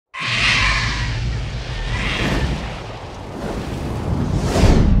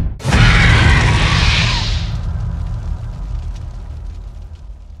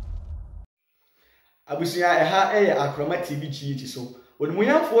abusuya eha akroma TV GT so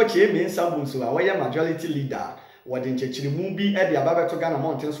onimuyamfo Kyei Mensah Bonsu a waya majority leader wode nchechirimu bi e de ababeto Ghana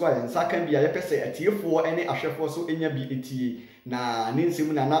mountain so ayen saka bia yepese atiefo ene ahwefo so enya bi etie na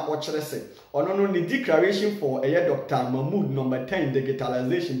nensem na okere se ono no ni declaration for Dr. Mahmood number 10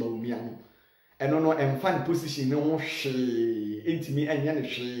 digitalization Bawumia no eno no emfan position ne ho hwe entimi enya ne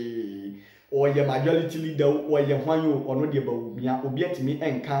hwe oye majority leader oye hwanyo ono de Bawumia obi atimi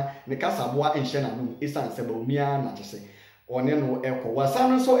enka ne kasaboa enhye na no esan se Bawumia na kyese one no eko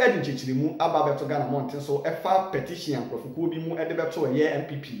wasano so edi nchechirimu ababeto Ghana mountain so efa petition profuko bi mu ede beto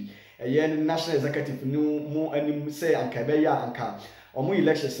MPP national executive no mu anim say anka be ya anka omo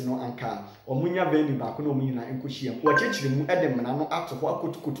elections no anka omunya venue ba ko no munyina enkohia wo chechirimu ede mena no ato ho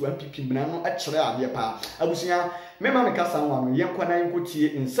akotukotu MPP mena no akere ade pa abusunya mema me kasa nwa no yenkwa na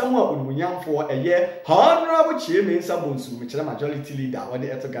enkotie nsam a onumunyamfo honorable Kyei Mensah Bonsu me kire majority leader wode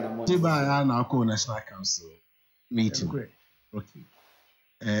eto Ghana mountain tiba ya na ko national council meeting. Okay.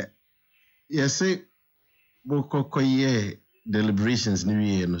 Yes, bokokoye deliberations new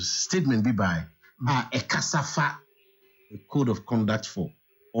year no statement be by a kasafa code of conduct for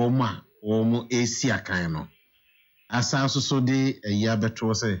omo AC akan no asa so de ya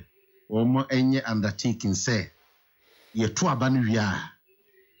beto say omo enye undertaking say ye to aba no wi a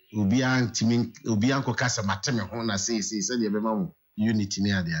obi anko kasa mateme ho na say de be ma unity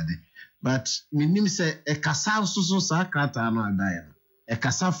ni ade but minim say e kasa so sa krata no adai no e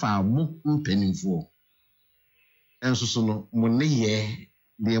kasa fa mo mpanimfo enso so no mo ne ye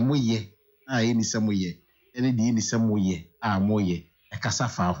de mo ye a eni se mo ye eni de eni se mo ye a mo ye e kasa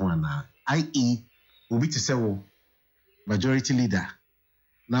fa ho ana ie obi te se wo majority leader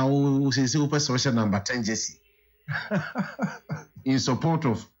now say person number 10 Jesse in support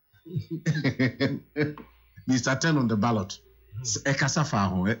of Mr. 10 on the ballot e kasa fa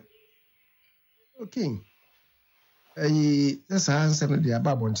ho Okay. That's answer the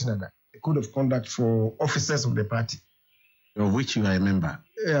above the code of conduct for officers of the party, of which you are a member.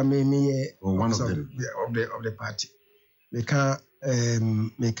 I mean, or one of them of the party. Make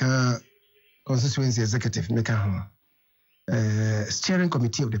a constituency executive, make a steering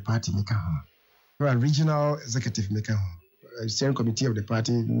committee of the party, make a regional executive, make a steering committee of the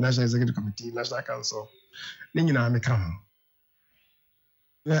party, national executive committee, national council. Then you know, make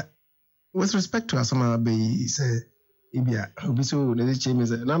with respect to Asama Bay, say, Ibia, Obiso, the Kyei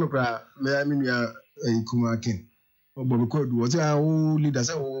Mensah, Nanokra, I mean, we are a Kumakin. But was our leaders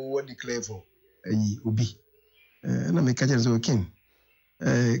what declare for Obi. And I make a Ken.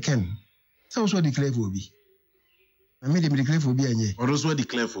 Ken, so what declare for Obi. I made him declare for Obi. Or those who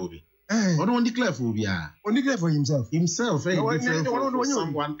declare for Obi. Or don't declare for Obi. Only declare for himself. Himself, for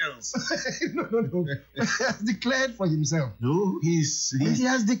someone else. No. He has declared for himself. No, he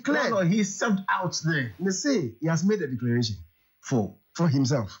has declared. No, he stepped out there. They say he has made a declaration for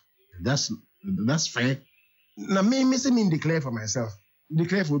himself. That's fair. Now me say me declare for myself.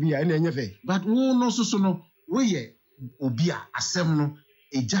 Declare for Obi and fair. But who no so no we Obi asem no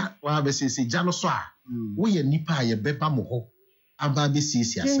eja wa be say ja no so a we nipa ye beba mo ho. I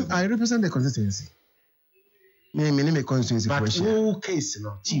represent the constituency. Me constituency. But no case,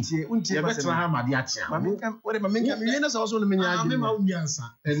 no. Chief, you better have my dear. What am I making? I'm also the many. And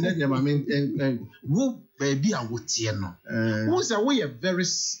then my who baby I would hear no. Who's a way a very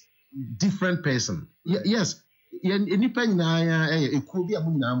different person. Yes, any pen it could be a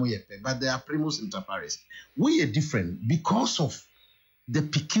moon, but they are primus inter pares. We are different because of the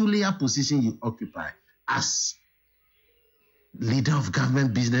peculiar position you occupy as leader of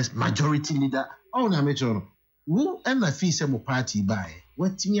government business, majority leader, all na metro. Who and the fee some party by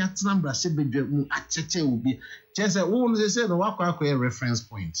what me at number said be acheche will be just a who say no wakwa reference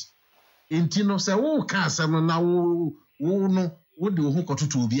point. Intino say who can some na who no what do who koto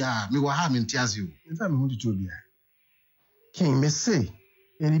to be me wa ha me ntias you. In fact me who to be King me say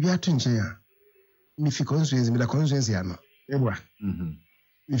eni bi atunche ya me fi constituency me da constituency ano ebwa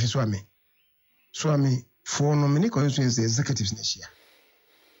me fi so me for no many constituency executives this year.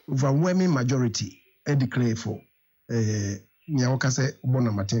 Overwhelming majority declare for Nyawakase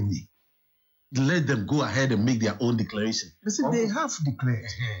Bona Matembi. Let them go ahead and make their own declaration. They have declared.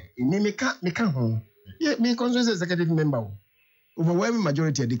 Me can't home. Yeah, me constituency executive member. Overwhelming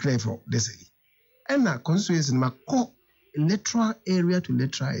majority declare for this. And now constituency ma ko electoral area to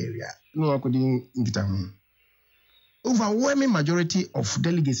electoral area. No, I couldn't get home. Overwhelming majority of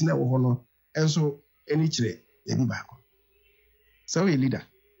delegates in our honor, and so any chile ebi baako. So we leader.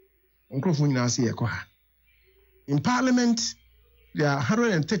 Uncle now see a koha. In Parliament, there are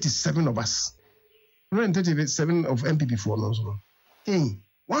 137 of us. 137 of MPP for also.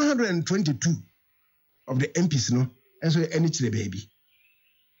 122 of the MPs no and so any chile baby.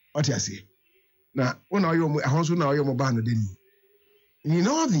 What you say? Now, when are you a house now you're mobile then? In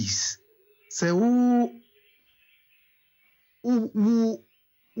all this, say who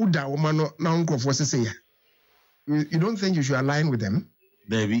da woman now go for say you don't think you should align with them?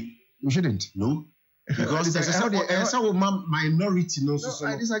 Baby. You shouldn't. No. Because there's a minority no.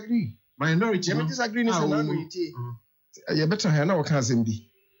 I disagree. Minority. I disagree. You better have no can be.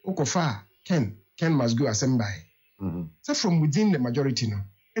 Okofa Ken must go assembly. So from within the majority no,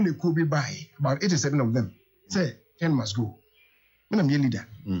 and they could be by about 87 of them. Say Ken must go. When I'm your leader.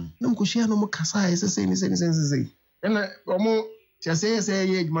 No kushia no more kasa say. And say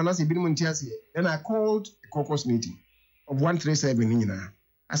manasi binimun tiasi. Then I called a caucus meeting of 137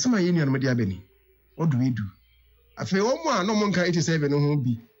 Asama union media beni. What do we do? I feel no one can 87 no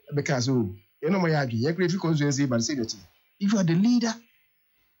be because you know my argue. You create constituency but say that if you are the leader,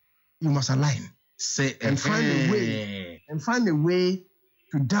 you must align. Say and find a way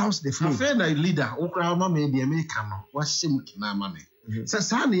to douse the flame. I feel like leader. Okrama me the American. Washim kina mane. So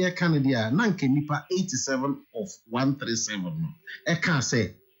Sani Canada, Nanke Nipa 87 of 137. I can't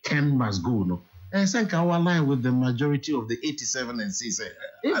say Ken must go no. I think I will align with the majority of the 87 and say,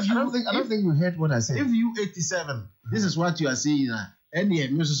 I don't think you heard what I said. If you 87, this is what you are saying. And yeah,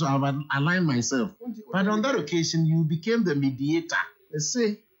 so I've aligned myself. But on that occasion, you became the mediator. Let's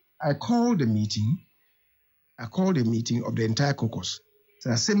say I called a meeting of the entire caucus.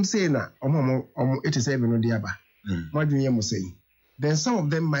 So same say na 87 no diaba. What do you say? Then some of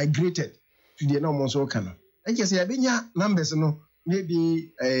them migrated to the normal so canon. I just say I numbers no.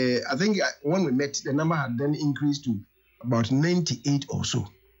 Maybe I think when we met, the number had then increased to about 98 or so.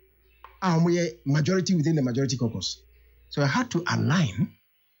 We majority within the majority caucus. So I had to align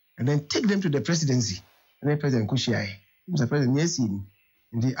and then take them to the presidency. And then President Kyei, Mr. President, yes,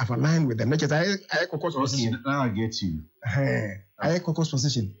 indeed, I've aligned with them. Not just I caucus position. Now I get you. I caucus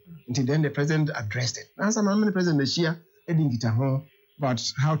position. Until then, the president addressed it. Now, some many president this year, heading it about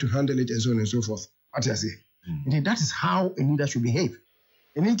how to handle it and so on and so forth. What I say. Indeed, that is how a leader should behave.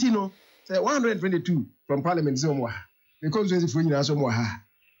 And in Tino, say 122 from Parliament somewhere. Because there's a friend somewhere.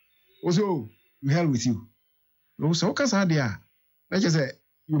 Also, we held with you. No, so let's just say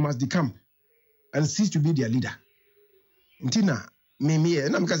you must decamp and cease to be their leader. Intina, me,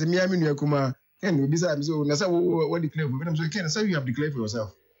 and I'm because me, I mean, Kuma, Ken, besides, so that's what declare for them. So Ken, say you have declared for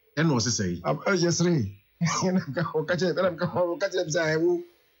yourself. And what's to say? Yes, Ray.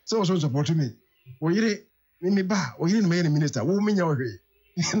 So support me. Me ba o yiri me minister wo me nya o hwe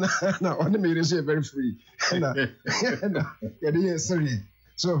na on me re very free na yeah dey sorry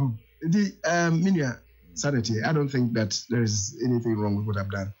so the minia sanity I don't think that there is anything wrong with what I've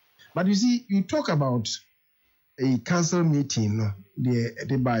done, but you see you talk about a council meeting no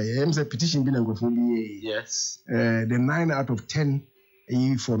the by say petition bi na go for bi yes the 9 out of 10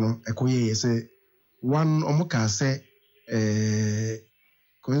 for no ekoye say one omoka say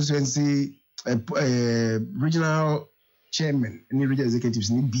constituency regional chairman and regional executives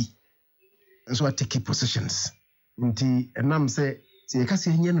need be and so I take positions and I'm say you can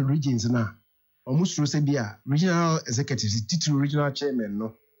see in regions now almost to say be regional executives title regional chairman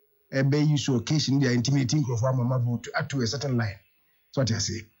no be use occasion they are intimidating of mama vote to a certain line. So what I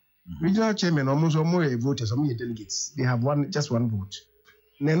say regional chairman almost more voters or delegates they have just one vote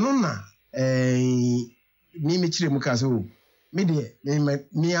nenona me chire mukaso me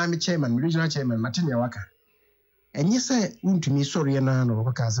am chairman, regional chairman, Martin Waka. And yes, I want to me sorry and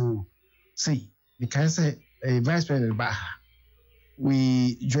no see, because Vice President Baha,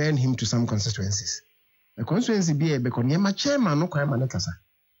 we join him to some constituencies. The constituency be because my chairman no crime anekasa.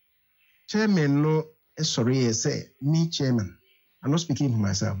 Chairman no sorry say me chairman. I'm not speaking for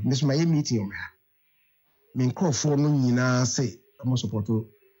myself. This my meeting on me. Me call for no nyina say I'm support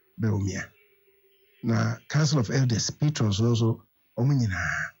Bawumia. Na Council of Elders, patrons also, omunyina.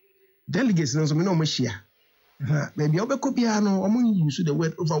 Delegates also me no mashia. Baby, obekopia no omun use the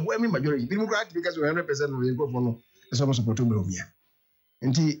word overwhelming majority. Democrat because we 100% we go for no. So support Bawumia.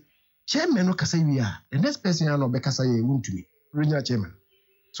 Enti chairman no kasa wi a, the next person no be kasa ye wuntumi. Regional chairman.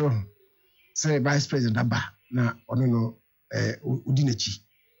 So say vice president aba na ono no udinachi.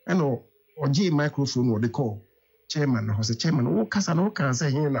 Eno oje microphone what they call chairman no say chairman wo kasa no kan say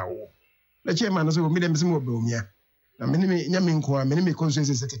hin na wo. The chairman said, "We made them more Bawumia." Na many me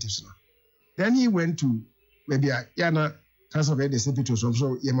constituency executives. Then he went to maybe Yana Council of Elders Secretaries.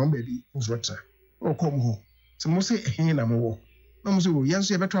 So your mom baby was what? Oh, come home. So most say here na more. No most say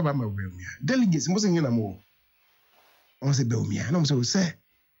yes, you better about my Bawumia. Delegates most say here na more. Most say Bawumia. No most say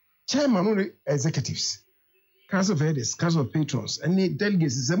chairman only executives, Council of Elders, Council of Patrons, and the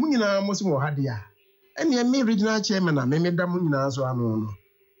delegates. Say muna most more hadia. And you me regional chairman, I made them in as one.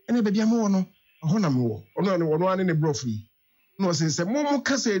 And a baby amono, a honamo, or no one in a brophy. No, since a momo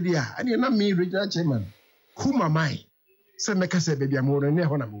casadia, and you're not me regional chairman. Whom am I? Say, make us say, baby amor, and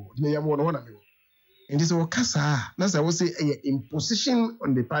honamo, they are more honamo. And this will casa, that's I will say, a imposition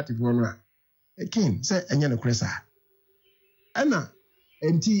on the party of one. Again, say, and you're a cressa. Anna,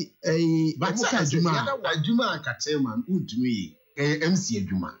 and tea, a Ajuma Kateman, would me, MC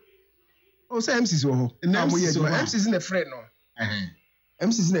Ajuma. Oh, say MC's oh, and now we are MC's in a friend, no.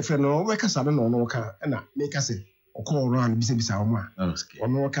 MC's in a friend, no, work us on no car, and make us say, or call around, be our man. Or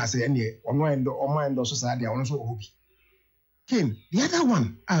no car say any, or mind or society, I also hobby. Ken, the other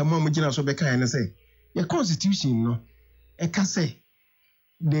one, I Mamma General Sobeka and say, your constitution, no, I can say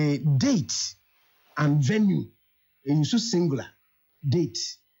the date and venue, and so singular date,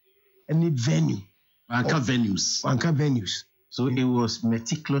 any venue. Banka venues. So it was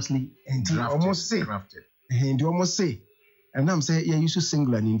meticulously and drafted. Almost say, and you almost say, and I'm saying, yeah, you should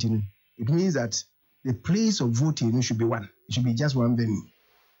singular in it. It means that the place of voting should be one. It should be just one venue.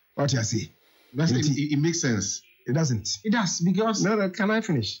 What you say? It makes sense. It doesn't. It does because no. Can I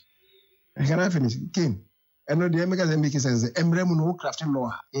finish? Kim. I know the Americans make sense. Emblem no crafting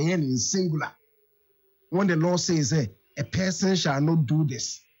law. Again in singular. When the law says a person shall not do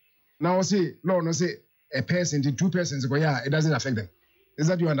this. Now say law no say a person to two persons. But yeah, it doesn't affect them. Is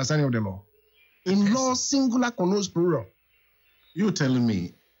that your understanding of the law? In law, singular connotes plural. You telling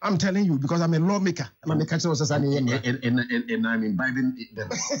me? I'm telling you because I'm a lawmaker. I'm a catcher of society. And I'm imbibing them.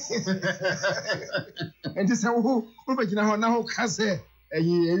 And this is how now can say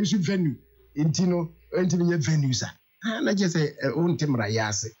you should venue. Intino, venue, sir. And I just say, own Timra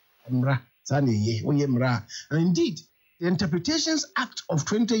Yase, Mra, Sani, Mra. And indeed, the Interpretations Act of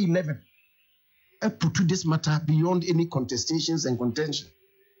 2011 put to this matter beyond any contestations and contention.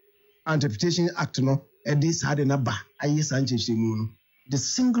 Interpretation Act, no, and this had an abba, the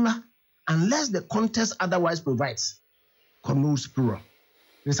singular, unless the context otherwise provides, connotes plural.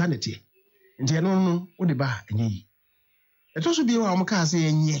 Insanity. And you know, what the bar and ye. It also be what I'm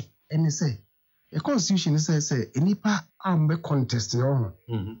saying, ye, and they say, a constitution says, any part I'm a contest, or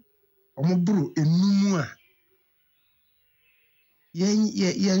Omobru, a numua.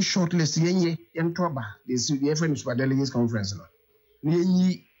 Yen shortlist, yen trouble, this is the French delegates conference.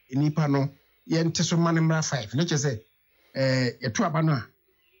 Yen nipa no, yen tesomanimra 5. Let's just say, a trouble,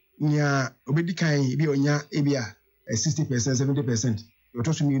 nya obedikan bi onya ebia 60%, 70%. You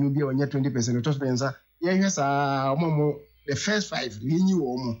toss me be onya 20%. You toss me answer. Yes, omo the first 5 ni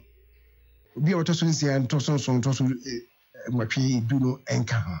omo. Obi o toss nsia and toss matwe du no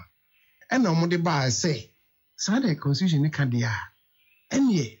enka ho. And omo de ba say, so the constitution ni kan dia.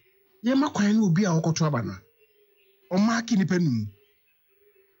 Enye, ye makwan no obi a okoto aba no. O mark nipa num.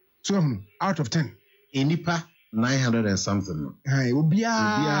 So out of 10, nipa 900 and something. Hi,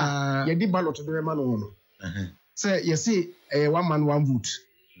 Ubia. You did ballot to the man. Say, you see, 1 man, 1 vote.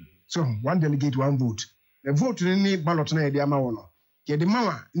 So, 1 delegate, 1 vote. The vote in the ballot na the Amawono. Get the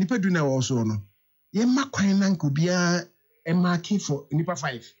mama, Nipa Duna also. No, ye Maquainan could be a marking for Nipa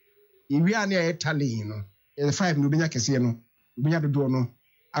 5. If we are near Italy, you know, the 5 Nubina Casino, we have the dono,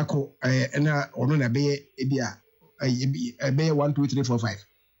 Ako, and Ona Bay, Ebia, a bay 1, 2, 3, 4, 5.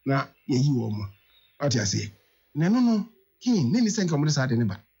 Now, ye, what you say? No. King, name is saying come side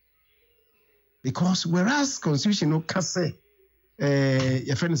anybody. Because whereas constitution no can say,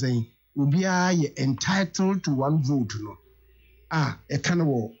 your friend is saying, will be entitled to 1 vote, no. A kind of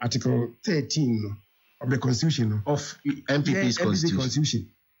Article 13 of the Constitution of MPP's constitution.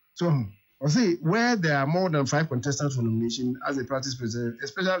 So, I say where there are more than 5 contestants for nomination as a practice president, a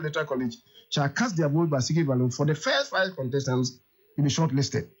special electoral college shall cast their vote by secret ballot for the first 5 contestants to be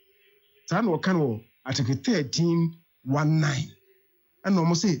shortlisted. So, I know Article 13(19). And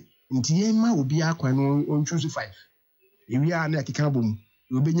almost say, Ntiema will be on choose 5. If we are near Kikabum,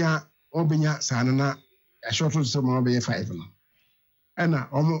 you be Obenya Sanana, a short of some of 5. And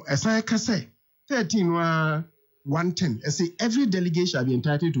almost as I can say, 13(110). I say every delegate shall be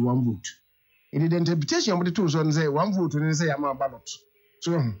entitled to 1 vote. In the interpretation of the tools on say 1 vote, and say I'm a ballot.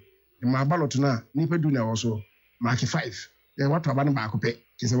 So, in my ballot now, Nipa Duna also mark 5. Then what about Bakupe?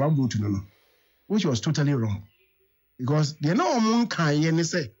 It's a 1 vote, no. Which was totally wrong. Because there no one can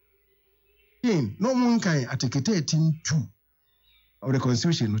say, no one can Article 13(2) of the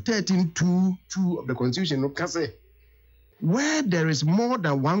Constitution, 13(2) of the Constitution, can say, where there is more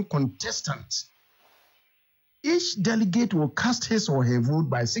than 1 contestant, each delegate will cast his or her vote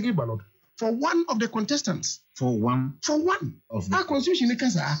by secret ballot for 1 of the contestants. For one of the Constitution, it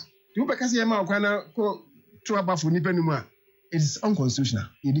is unconstitutional.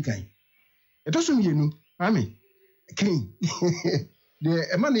 It also mean king.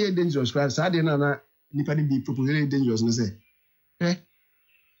 The man is dangerous, right? So I didn't be properly dangerous.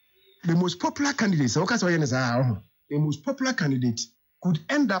 The most popular candidate, the most popular candidate could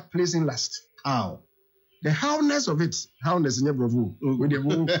end up placing last. How? The howness of it, howness in your bravo. With the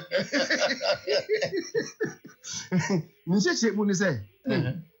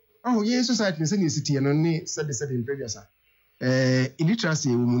oh, yes, society is in the city and only said in previous. Illiteracy,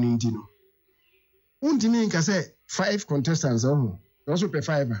 woman, Untimi can say 5 contestants also pay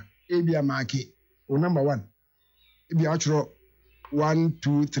 5. Abia market or number 1. Abia outro 1,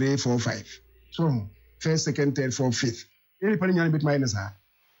 2, 3, 4, 5. So first, second, third, fourth, fifth. Anybody a bit minus her.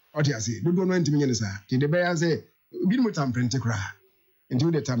 What you say? Don't know anything minus her. The bear say, "Be more tamprente cry." Into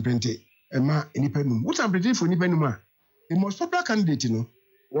the tamprente. Ma independent. What tamprente for independent? The most popular candidate,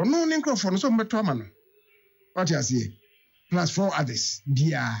 or no link for so much man. What you say? Plus 4 others.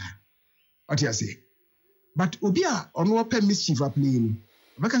 Dear. What you say? But Obia or no pen mischief are playing.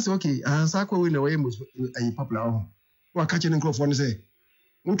 Because okay, Sako win away most a popular. What catching and crop say?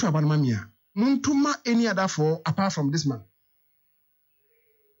 Mutua Banamia. Muntuma any other 4 apart from this man.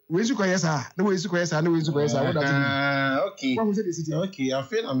 Where's your question? No, where's your question? No, where's your question? What does it mean? Okay. What was it? Okay, I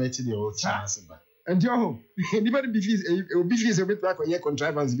feel I'm making the old chance. And anybody be a bit like a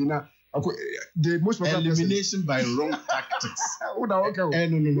contrivance. The most popular elimination by wrong tactics.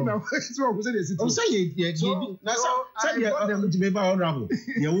 No. So who's it? I'm saying, yeah, them to be about rabble.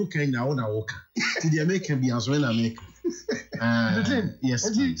 You're okay now, to the American be as well, American. Yes,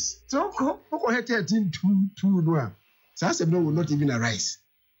 please. So, who had 13 2 so I said, no, will not even arise.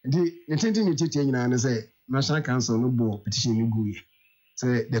 The intending to change and say, National Council no board petition no go.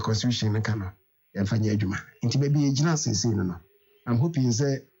 Say the Constitution no cannot. And Fanya Juma. Into baby a generous no. I'm hoping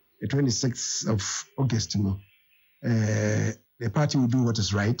say the 26th of August, the party will do what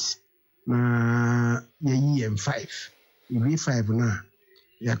is right. Na year 5. We 5 now.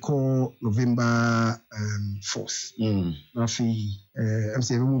 You call November 4th. Na fi I'm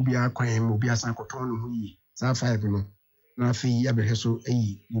saying we will be a crime, will be a sankoton we. Sa 5 no. Na fi abeheso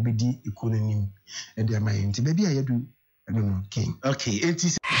you be di economy and their mind. Baby I do I don't know king. Okay,